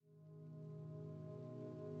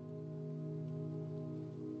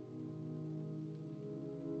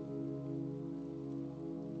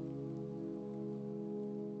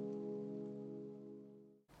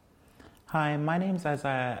Hi, my name's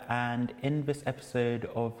Isaiah, and in this episode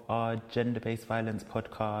of our gender based violence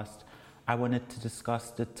podcast, I wanted to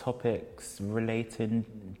discuss the topics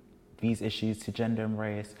relating these issues to gender and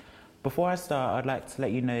race. Before I start, I'd like to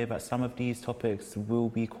let you know that some of these topics will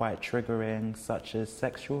be quite triggering, such as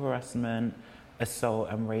sexual harassment, assault,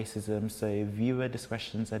 and racism, so viewer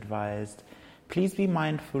discretion's advised. Please be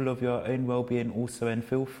mindful of your own well-being also, and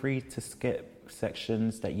feel free to skip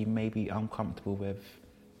sections that you may be uncomfortable with.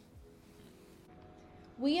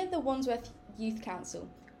 We are the Wandsworth Youth Council.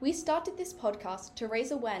 We started this podcast to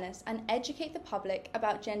raise awareness and educate the public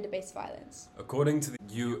about gender-based violence. According to the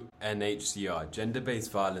UNHCR,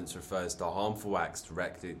 gender-based violence refers to harmful acts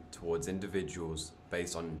directed towards individuals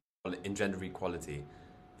based on gender equality,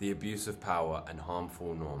 the abuse of power, and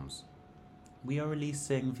harmful norms. We are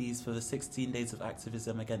releasing these for the 16 Days of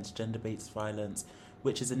Activism Against Gender-Based Violence,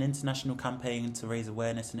 which is an international campaign to raise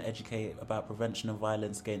awareness and educate about prevention of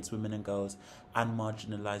violence against women and girls and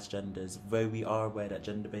marginalised genders, though we are aware that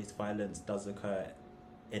gender-based violence does occur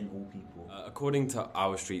in all people. According to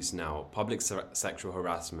Our Streets Now, public sexual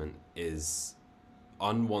harassment is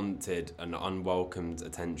unwanted and unwelcomed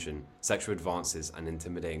attention, sexual advances and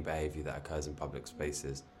intimidating behaviour that occurs in public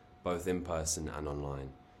spaces, both in person and online.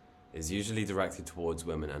 It is usually directed towards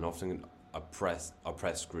women and often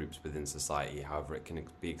oppressed groups within society. However, it can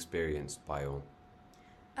be experienced by all.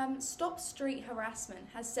 Stop Street Harassment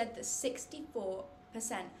has said that 64%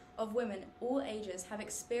 of women all ages have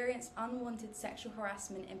experienced unwanted sexual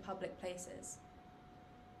harassment in public places.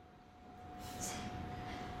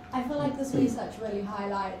 I feel like this research really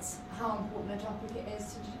highlights how important a topic it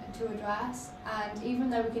is to address, and even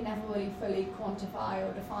though we can never really fully quantify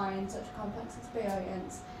or define such a complex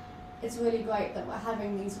experience, it's really great that we're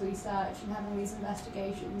having these research and having these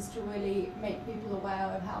investigations to really make people aware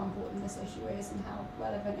of how important this issue is and how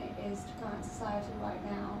relevant it is to current society right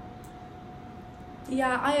now.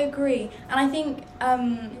 Yeah, I agree, and I think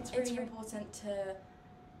it's really important to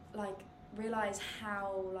realise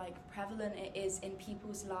how prevalent it is in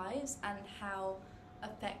people's lives and how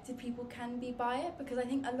affected people can be by it, because I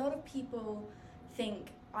think a lot of people think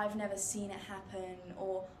I've never seen it happen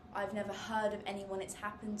or I've never heard of anyone it's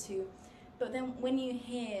happened to, but then when you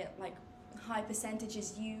hear high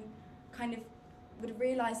percentages, you kind of would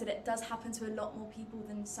realise that it does happen to a lot more people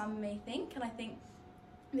than some may think, and I think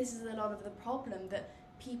this is a lot of the problem, that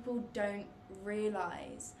people don't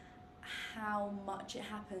realise how much it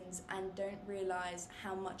happens and don't realise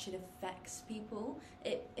how much it affects people.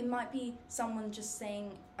 It might be someone just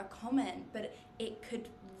saying a comment, but it could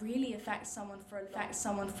really affect someone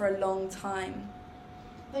for a long time.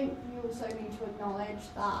 I think you also need to acknowledge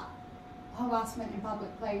that harassment in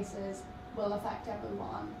public places will affect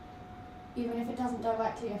everyone. Even if it doesn't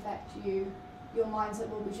directly affect you, your mindset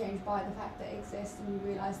will be changed by the fact that it exists and you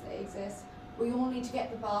realise that it exists. We all need to get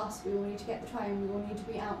the bus, we all need to get the train, we all need to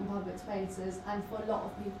be out in public spaces, and for a lot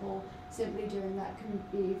of people, simply doing that can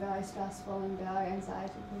be very stressful and very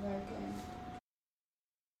anxiety provoking.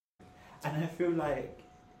 And I feel like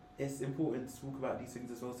it's important to talk about these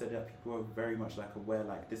things as well, so that people are very much aware,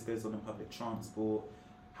 this goes on in public transport,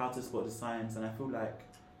 how to spot the signs. And I feel like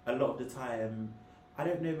a lot of the time, I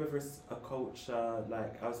don't know whether it's a culture,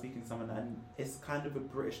 I was speaking to someone and it's kind of a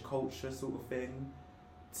British culture sort of thing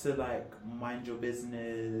to mind your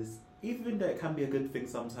business, even though it can be a good thing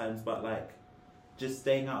sometimes, but just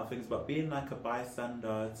staying out of things, but being a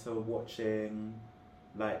bystander to watching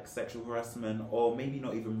sexual harassment, or maybe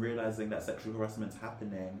not even realising that sexual harassment's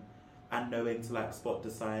happening, and knowing to spot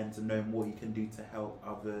the signs and knowing what you can do to help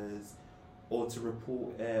others, or to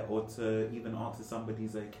report it, or to even ask if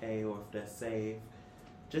somebody's okay or if they're safe.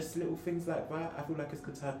 Just little things like that. I feel like it's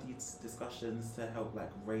good to have these discussions to help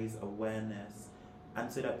raise awareness,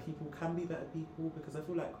 and so that people can be better people, because I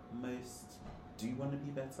feel like most do want to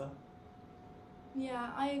be better. Yeah,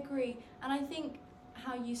 I agree, and I think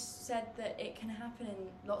how you said that it can happen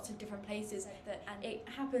in lots of different places, and it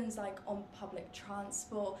happens on public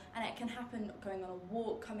transport, and it can happen going on a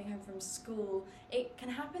walk, coming home from school. It can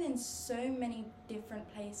happen in so many different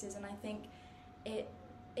places, and I think it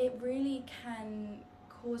really can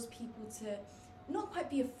cause people to not quite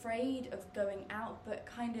be afraid of going out, but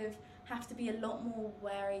kind of have to be a lot more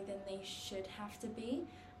wary than they should have to be.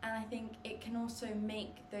 And I think it can also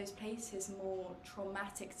make those places more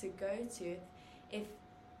traumatic to go to. If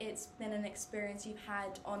it's been an experience you've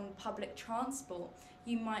had on public transport,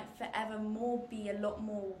 you might forever more be a lot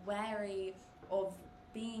more wary of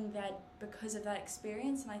being there because of that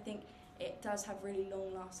experience, and I think it does have really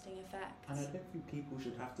long-lasting effects. And I don't think people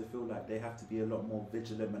should have to feel like they have to be a lot more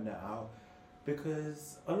vigilant when they're out,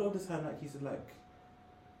 because a lot of the time, like you said,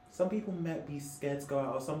 some people might be scared to go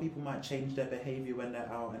out, or some people might change their behaviour when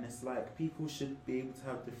they're out, and it's like people should be able to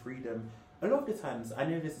have the freedom. A lot of the times, I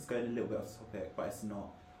know this is going a little bit off topic, but it's not.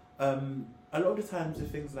 A lot of the times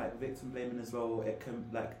with things like victim blaming as well, it can,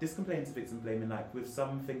 like, this can play into victim blaming, like with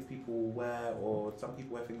some things people wear, or some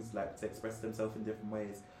people wear things like to express themselves in different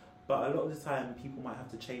ways. But a lot of the time, people might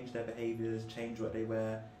have to change their behaviours, change what they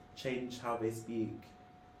wear, change how they speak,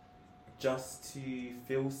 just to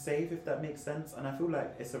feel safe, if that makes sense. And I feel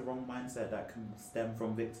like it's a wrong mindset that can stem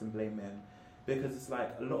from victim blaming, because it's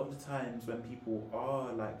like a lot of the times when people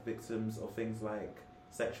are like victims of things like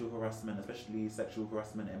sexual harassment, especially sexual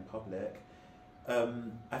harassment in public,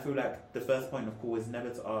 I feel like the first point of call is never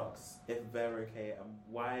to ask if they're okay and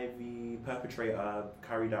why the perpetrator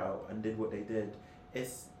carried out and did what they did.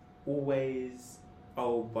 It's always,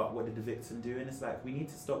 oh, but what did the victim do? And it's like, we need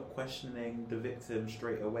to stop questioning the victim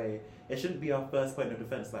straight away. It shouldn't be our first point of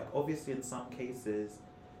defense. Like, obviously in some cases,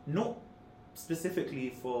 not specifically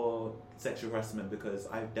for sexual harassment, because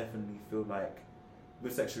I definitely feel like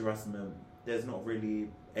with sexual harassment, there's not really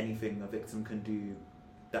anything a victim can do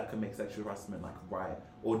that can make sexual harassment like right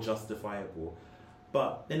or justifiable.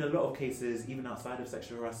 But in a lot of cases, even outside of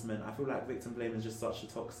sexual harassment, I feel like victim blaming is just such a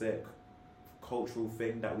toxic cultural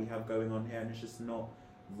thing that we have going on here, and it's just not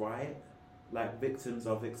right. Like, victims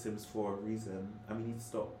are victims for a reason, and we need to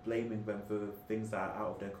stop blaming them for things that are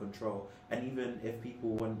out of their control. And even if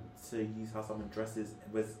people want to use how someone dresses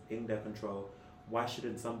was in their control, why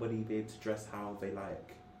shouldn't somebody be able to dress how they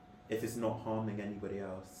like if it's not harming anybody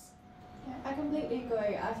else? Yeah, I completely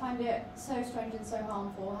agree. I find it so strange and so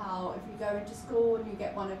harmful how if you go into school and you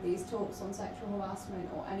get one of these talks on sexual harassment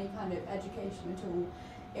or any kind of education at all,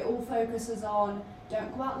 it all focuses on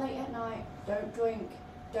don't go out late at night, don't drink,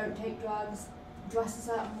 don't take drugs, dress a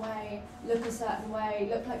certain way, look a certain way,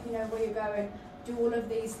 look like you know where you're going, do all of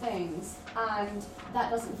these things, and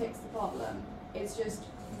that doesn't fix the problem. It's just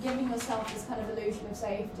giving yourself this kind of illusion of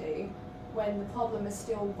safety when the problem is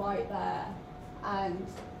still right there. And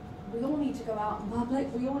we all need to go out in public,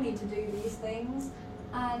 we all need to do these things,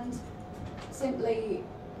 and simply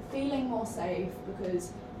feeling more safe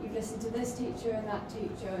because you've listened to this teacher and that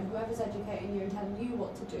teacher, and whoever's educating you and telling you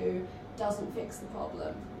what to do doesn't fix the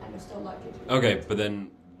problem, and you're still likely to. Okay, but then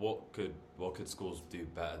what could schools do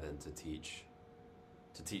better than to teach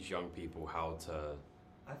young people how to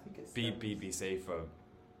I think it's be safer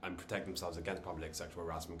and protect themselves against public sexual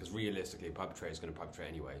harassment? Because realistically, a perpetrator is going to perpetrate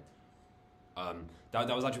anyway.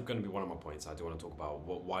 That was actually going to be one of my points. I do want to talk about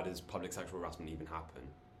why does public sexual harassment even happen?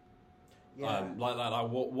 Yeah. What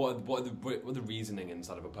are the reasoning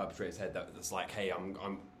inside of a perpetrator's head that's like, hey,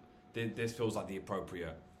 this feels like the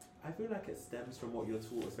appropriate. I feel like it stems from what you're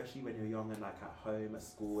taught, especially when you're young and like at home, at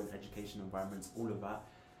school, and education environments, all of that.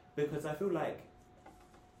 Because I feel like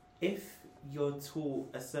if you're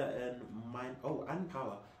taught a certain and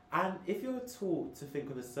power, and if you're taught to think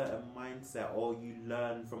with a certain mindset, or you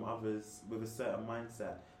learn from others with a certain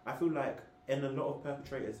mindset, I feel like in a lot of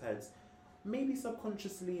perpetrators' heads, maybe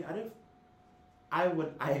subconsciously, I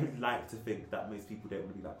would like to think that most people don't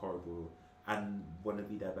want to be that horrible and want to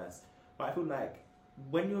be their best. But I feel like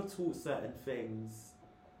when you're taught certain things,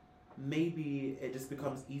 maybe it just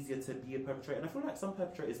becomes easier to be a perpetrator. And I feel like some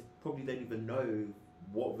perpetrators probably don't even know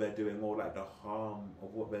what they're doing, or like the harm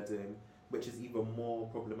of what they're doing, which is even more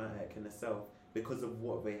problematic in itself because of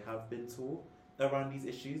what they have been taught around these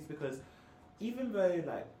issues. Because even though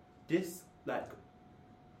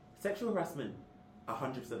sexual harassment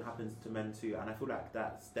 100% happens to men too, and I feel like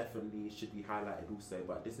that's definitely should be highlighted also,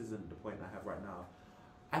 but this isn't the point I have right now.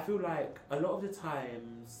 I feel like a lot of the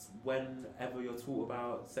times whenever you're taught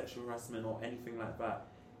about sexual harassment or anything like that,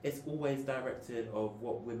 it's always directed of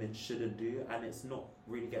what women shouldn't do, and it's not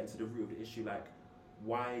really getting to the root of the issue, like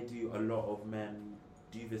why do a lot of men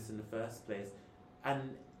do this in the first place?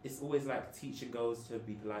 And it's always like teaching girls to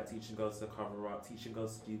be polite, teaching girls to cover up, teaching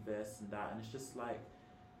girls to do this and that, and it's just like,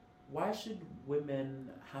 why should women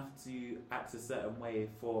have to act a certain way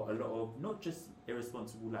for a lot of not just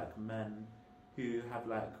irresponsible like men who have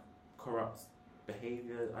like corrupt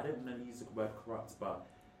behaviour? I don't want to use the word corrupt, but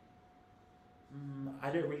I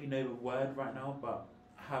don't really know the word right now, but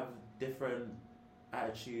have different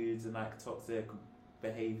attitudes and like toxic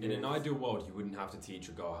behaviours. In an ideal world, you wouldn't have to teach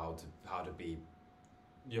a girl how to be,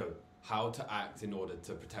 how to act in order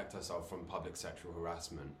to protect herself from public sexual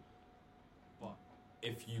harassment. But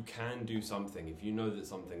if you can do something, if you know that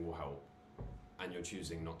something will help, and you're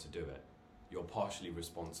choosing not to do it, you're partially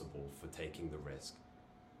responsible for taking the risk.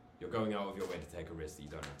 You're going out of your way to take a risk that you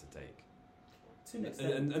don't have to take. To an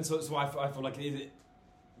extent. And so I feel like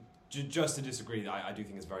just to disagree, I do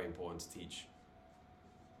think it's very important to teach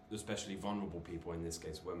especially vulnerable people, in this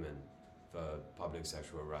case women, for public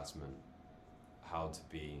sexual harassment, how to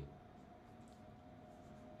be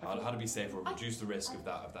safe or reduce the risk of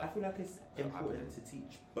that. I feel like it's important to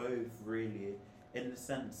teach both, really, in the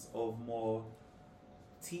sense of more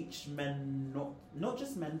teach men, not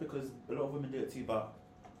just men, because a lot of women do it too, but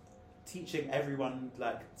teaching everyone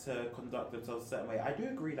like to conduct themselves a certain way. I do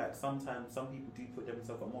agree, like sometimes some people do put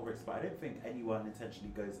themselves at more risk, but I don't think anyone intentionally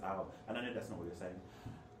goes out, and I know that's not what you're saying,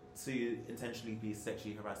 to intentionally be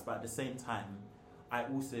sexually harassed, but at the same time I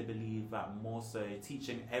also believe that more so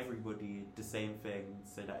teaching everybody the same thing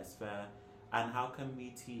so that it's fair. And how can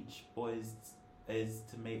we teach boys is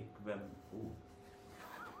to make them... Ooh.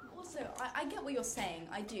 Also, I get what you're saying,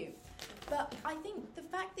 I do. But I think the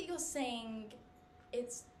fact that you're saying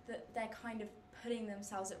it's that they're kind of putting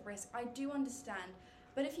themselves at risk, I do understand.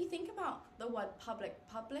 But if you think about the word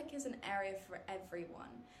public is an area for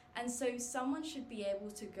everyone. And so someone should be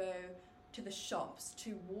able to go to the shops,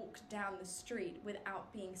 to walk down the street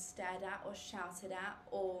without being stared at or shouted at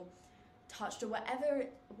or touched or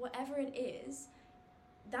whatever it is.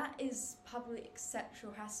 That is public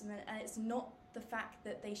sexual harassment, and it's not the fact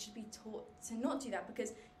that they should be taught to not do that,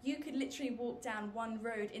 because you could literally walk down one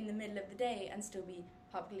road in the middle of the day and still be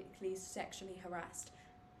publicly sexually harassed.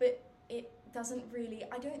 But it doesn't really,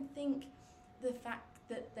 I don't think the fact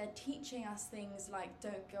that they're teaching us things like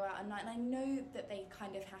don't go out at night, and I know that they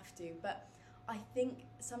kind of have to, but I think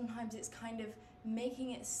sometimes it's kind of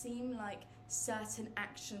making it seem like certain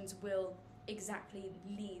actions will exactly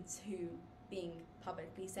lead to being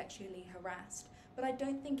publicly sexually harassed. But I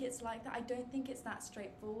don't think it's like that. I don't think it's that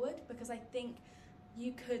straightforward, because I think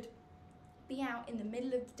you could be out in the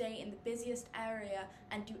middle of the day in the busiest area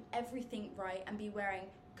and do everything right and be wearing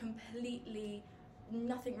completely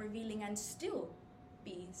nothing revealing and still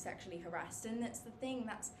be sexually harassed. And that's the thing,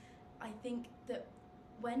 I think that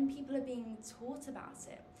when people are being taught about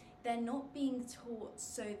it, they're not being taught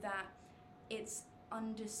so that it's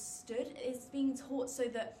understood. It's being taught so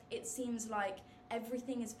that it seems like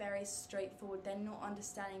everything is very straightforward. They're not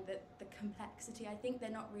understanding the complexity. I think they're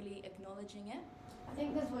not really acknowledging it. I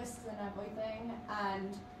think there's risks in everything,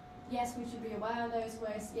 and yes, we should be aware of those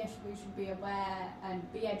risks. Yes, we should be aware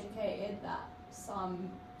and be educated that some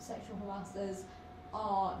sexual harassers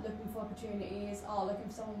are looking for opportunities, are looking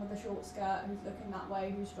for someone with a short skirt who's looking that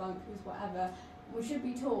way, who's drunk, who's whatever. We should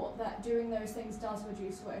be taught that doing those things does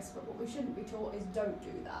reduce risk, but what we shouldn't be taught is don't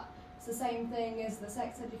do that. It's the same thing as the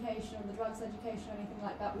sex education or the drugs education or anything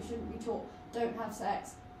like that. We shouldn't be taught don't have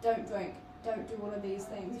sex, don't drink, don't do all of these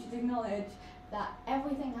things. We should acknowledge that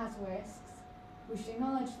everything has risks. We should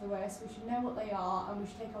acknowledge the risks, we should know what they are, and we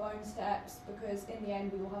should take our own steps, because in the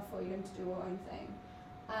end we will have freedom to do our own thing.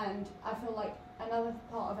 And I feel like another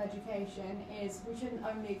part of education is we shouldn't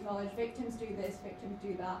only acknowledge victims do this, victims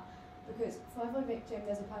do that, because for every victim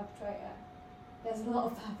there's a perpetrator. There's a lot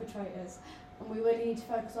of perpetrators, and we really need to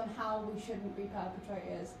focus on how we shouldn't be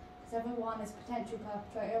perpetrators, because everyone is a potential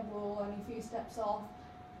perpetrator. We're all only a few steps off,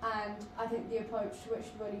 and I think the approach to it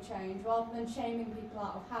should really change. Rather than shaming people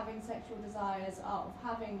out of having sexual desires, out of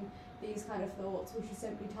having these kind of thoughts, we should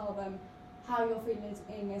simply tell them how you're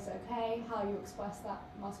feeling is okay, how you express that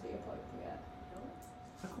must be appropriate.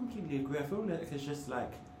 I completely agree. I feel like it's just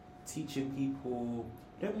like teaching people,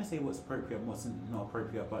 I don't want to say what's appropriate and what's not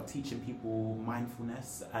appropriate, but teaching people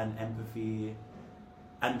mindfulness and empathy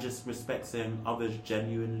and just respecting others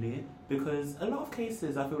genuinely. Because a lot of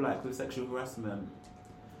cases, I feel like with sexual harassment,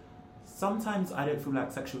 sometimes I don't feel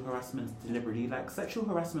like sexual harassment is deliberately. Like, sexual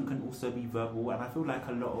harassment can also be verbal, and I feel like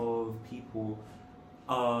a lot of people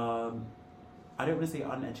I don't want to say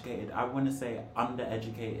uneducated, I want to say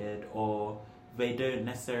undereducated, or they don't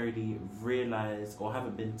necessarily realise or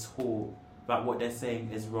haven't been taught that what they're saying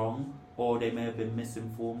is wrong, or they may have been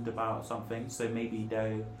misinformed about something, so maybe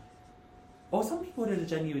or some people that are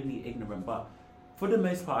genuinely ignorant. But for the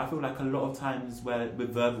most part, I feel like a lot of times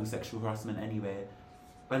with verbal sexual harassment anyway,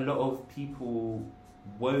 a lot of people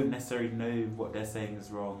won't necessarily know what they're saying is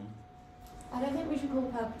wrong. I don't think we should call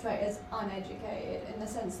perpetrators uneducated, in the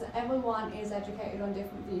sense that everyone is educated on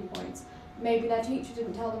different viewpoints. Maybe their teacher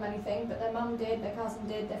didn't tell them anything, but their mum did, their cousin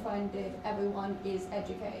did, their friend did. Everyone is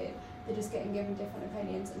educated. They're just getting given different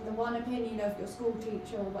opinions. And the one opinion of your school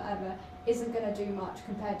teacher or whatever isn't going to do much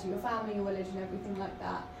compared to your family, your religion, everything like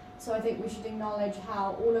that. So I think we should acknowledge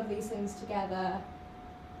how all of these things together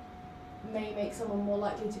may make someone more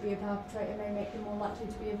likely to be a perpetrator, may make them more likely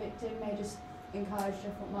to be a victim, may just encourage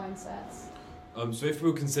different mindsets. So if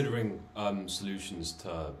we're considering solutions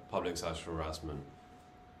to public sexual harassment,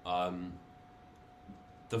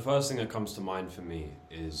 the first thing that comes to mind for me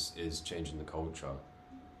is changing the culture,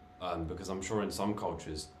 because I'm sure in some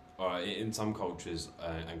cultures or in some cultures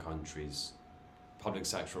and countries, public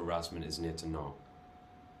sexual harassment is near to none.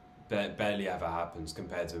 Barely ever happens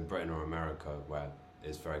compared to Britain or America, where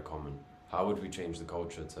it's very common. How would we change the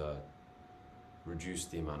culture to reduce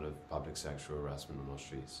the amount of public sexual harassment on our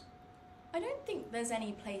streets? I don't think there's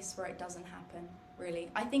any place where it doesn't happen, really.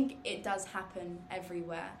 I think it does happen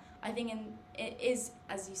everywhere. I think it is,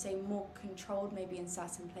 as you say, more controlled maybe in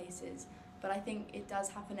certain places, but I think it does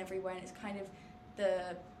happen everywhere, and it's kind of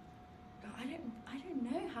I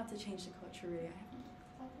don't know how to change the culture, really.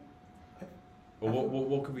 Well,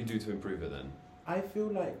 what could we do to improve it then? I feel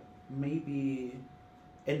like maybe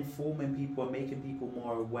informing people and making people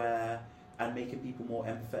more aware and making people more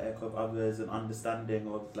empathetic of others and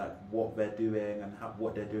understanding of like what they're doing and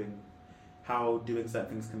what they're doing, how doing certain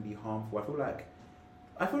things can be harmful. I feel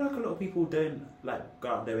like a lot of people don't like go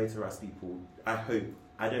out their way to harass people. I hope.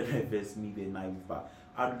 I don't know if it's me being naive, but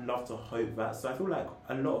I'd love to hope that. So I feel like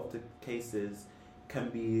a lot of the cases can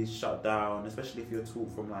be shut down, especially if you're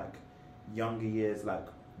taught from like younger years, like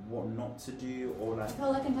what not to do, or like. I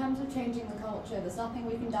feel like in terms of changing the culture, there's nothing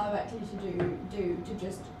we can directly do to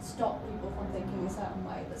just stop people from thinking a certain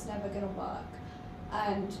way. That's never going to work.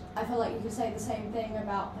 And I feel like you could say the same thing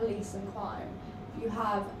about police and crime. If you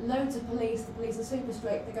have loads of police, the police are super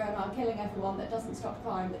strict, they're going around killing everyone, that doesn't stop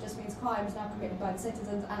crime, that just means crime is now committed by the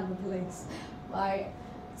citizens and the police, right?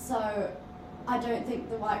 So I don't think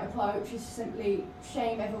the right approach is to simply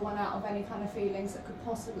shame everyone out of any kind of feelings that could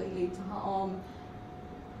possibly lead to harm,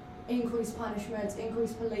 increase punishments,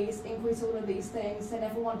 increase police, increase all of these things, send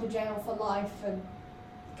everyone to jail for life and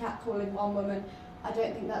catcalling one woman. I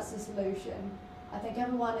don't think that's the solution. I think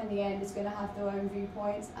everyone in the end is going to have their own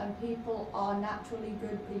viewpoints, and people are naturally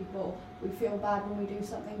good people. We feel bad when we do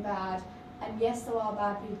something bad, and yes, there are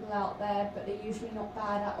bad people out there, but they're usually not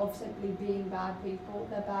bad out of simply being bad people.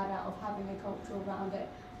 They're bad out of having a culture around it,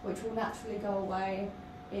 which will naturally go away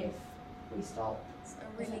if we stop. It's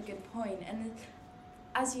a really good point. And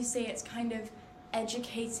as you say, it's kind of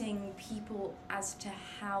educating people as to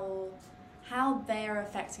how they're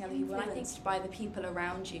affecting other people, and I think by the people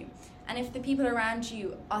around you. And if the people around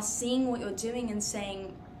you are seeing what you're doing and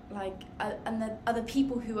saying, like, and the other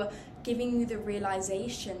people who are giving you the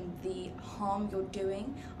realization, the harm you're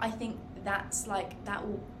doing, I think that's like, that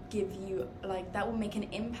will give you, like, that will make an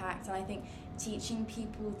impact. And I think teaching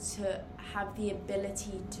people to have the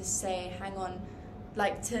ability to say, hang on,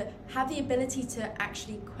 like to have the ability to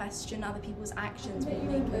actually question other people's actions. I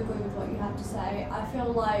completely agree with what you have to say. I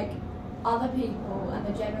feel like other people and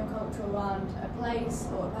the general culture around a place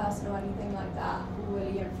or a person or anything like that will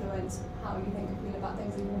really influence how you think and feel about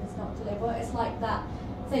things, even if it's not deliberate. It's like that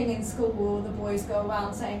thing in school where the boys go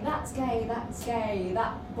around saying that's gay,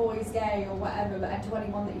 that boy's gay or whatever, and to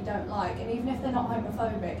anyone that you don't like. And even if they're not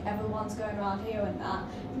homophobic, everyone's going around hearing that.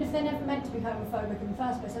 And if they're never meant to be homophobic in the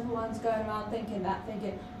first place, everyone's going around thinking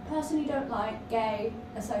person you don't like, gay,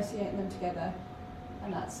 associating them together.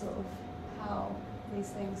 And that's sort of how these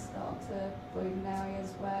things start to breed in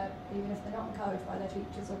areas where, even if they're not encouraged by their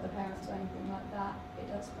teachers or their parents or anything like that, it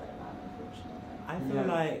does spread around, unfortunately. I feel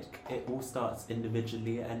like it all starts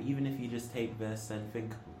individually, and even if you just take this and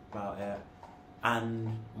think about it,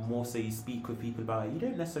 and more so you speak with people about it, you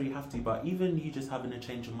don't necessarily have to, but even you just having a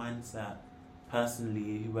change of mindset,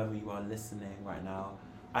 personally, whoever you are listening right now,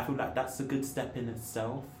 I feel like that's a good step in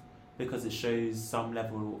itself, because it shows some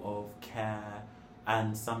level of care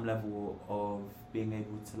and some level of being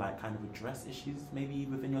able to like kind of address issues maybe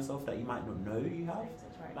within yourself that you might not know you have.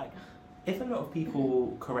 Like, if a lot of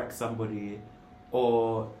people correct somebody,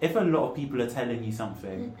 or if a lot of people are telling you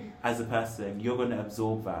something as a person, you're going to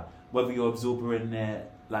absorb that, whether you're absorbing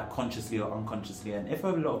it like consciously or unconsciously. And if a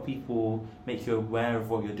lot of people make you aware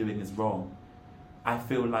of what you're doing is wrong, I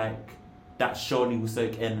feel like that surely will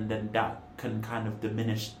soak in, and then that can kind of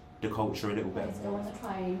diminish the culture a little bit. Let's go on the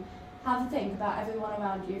train. Have a think about everyone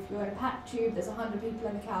around you. If you're in a packed tube, there's 100 people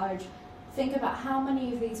in the carriage, think about how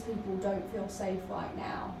many of these people don't feel safe right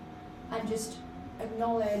now, and just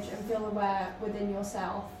acknowledge and feel aware within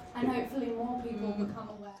yourself, and hopefully more people become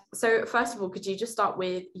aware. So first of all, could you just start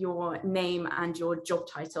with your name and your job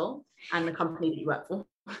title and the company that you work for?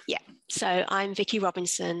 Yeah, so I'm Vicky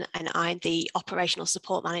Robinson, and I'm the Operational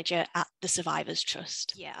Support Manager at the Survivors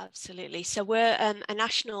Trust. Yeah, absolutely. So we're a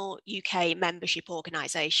national UK membership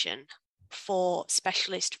organisation for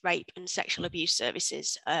specialist rape and sexual abuse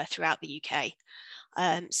services throughout the UK.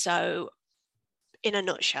 So in a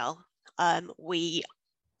nutshell, we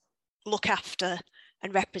look after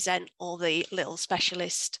and represent all the little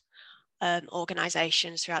specialist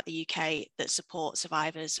organisations throughout the UK that support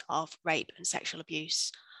survivors of rape and sexual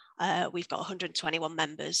abuse. We've got 121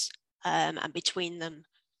 members, and between them,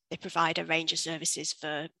 They provide a range of services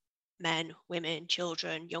for men, women,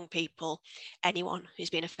 children, young people, anyone who's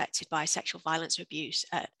been affected by sexual violence or abuse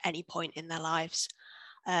at any point in their lives.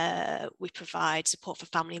 We provide support for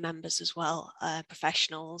family members as well,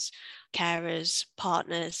 professionals, carers,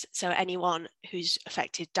 partners, so anyone who's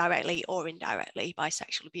affected directly or indirectly by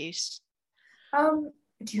sexual abuse.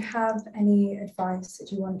 Do you have any advice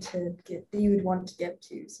that you would want to give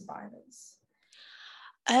to survivors?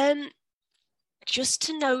 Just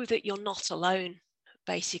to know that you're not alone,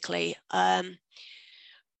 basically.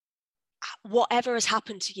 Whatever has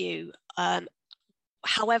happened to you,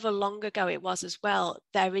 however long ago it was as well,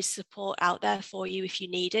 there is support out there for you if you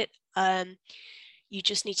need it. You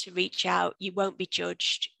just need to reach out. You won't be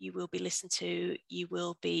judged. You will be listened to. You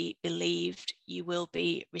will be believed. You will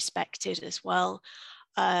be respected as well.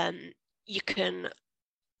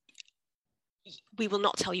 We will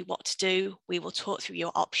not tell you what to do. We will talk through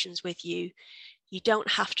your options with you. You don't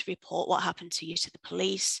have to report what happened to you to the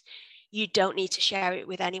police. You don't need to share it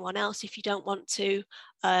with anyone else if you don't want to,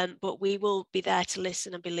 but we will be there to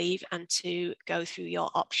listen and believe and to go through your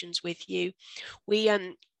options with you. We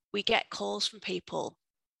get calls from people,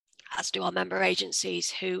 as do our member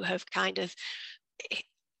agencies, who have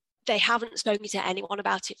they haven't spoken to anyone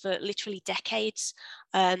about it for literally decades.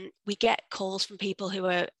 We get calls from people who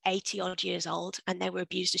are 80 odd years old and they were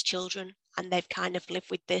abused as children and they've kind of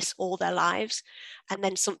lived with this all their lives. And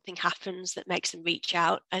then something happens that makes them reach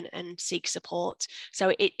out and seek support.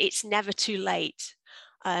 So it's never too late.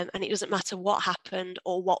 And it doesn't matter what happened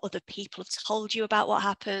or what other people have told you about what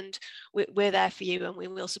happened. We're there for you and we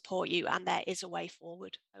will support you. And there is a way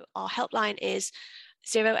forward. Our helpline is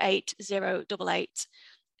 08088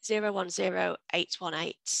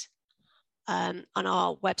 010818, and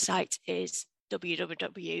our website is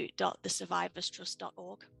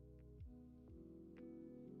www.thesurvivorstrust.org.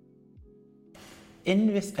 In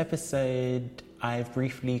this episode, I've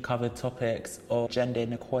briefly covered topics of gender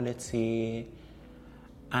inequality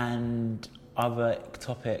and other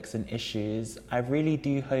topics and issues. I really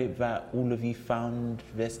do hope that all of you found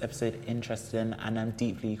this episode interesting, and I'm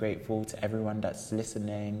deeply grateful to everyone that's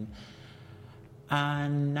listening.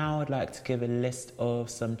 And now I'd like to give a list of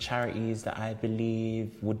some charities that I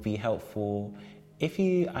believe would be helpful. If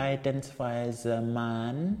you identify as a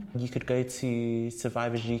man, you could go to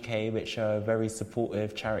Survivors UK, which are a very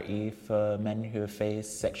supportive charity for men who have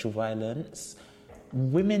faced sexual violence.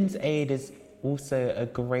 Women's Aid is also a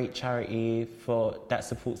great charity that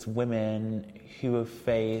supports women who have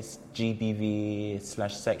faced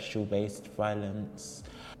GBV/sexual-based violence.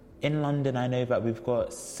 In London, I know that we've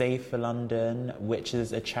got Save for London, which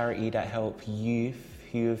is a charity that helps youth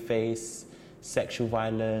who have faced sexual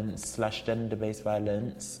violence/gender-based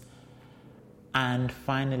violence. And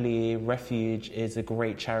finally, Refuge is a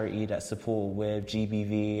great charity that supports with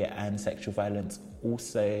GBV and sexual violence.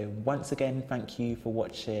 Also, once again, thank you for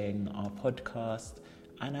watching our podcast,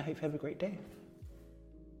 and I hope you have a great day.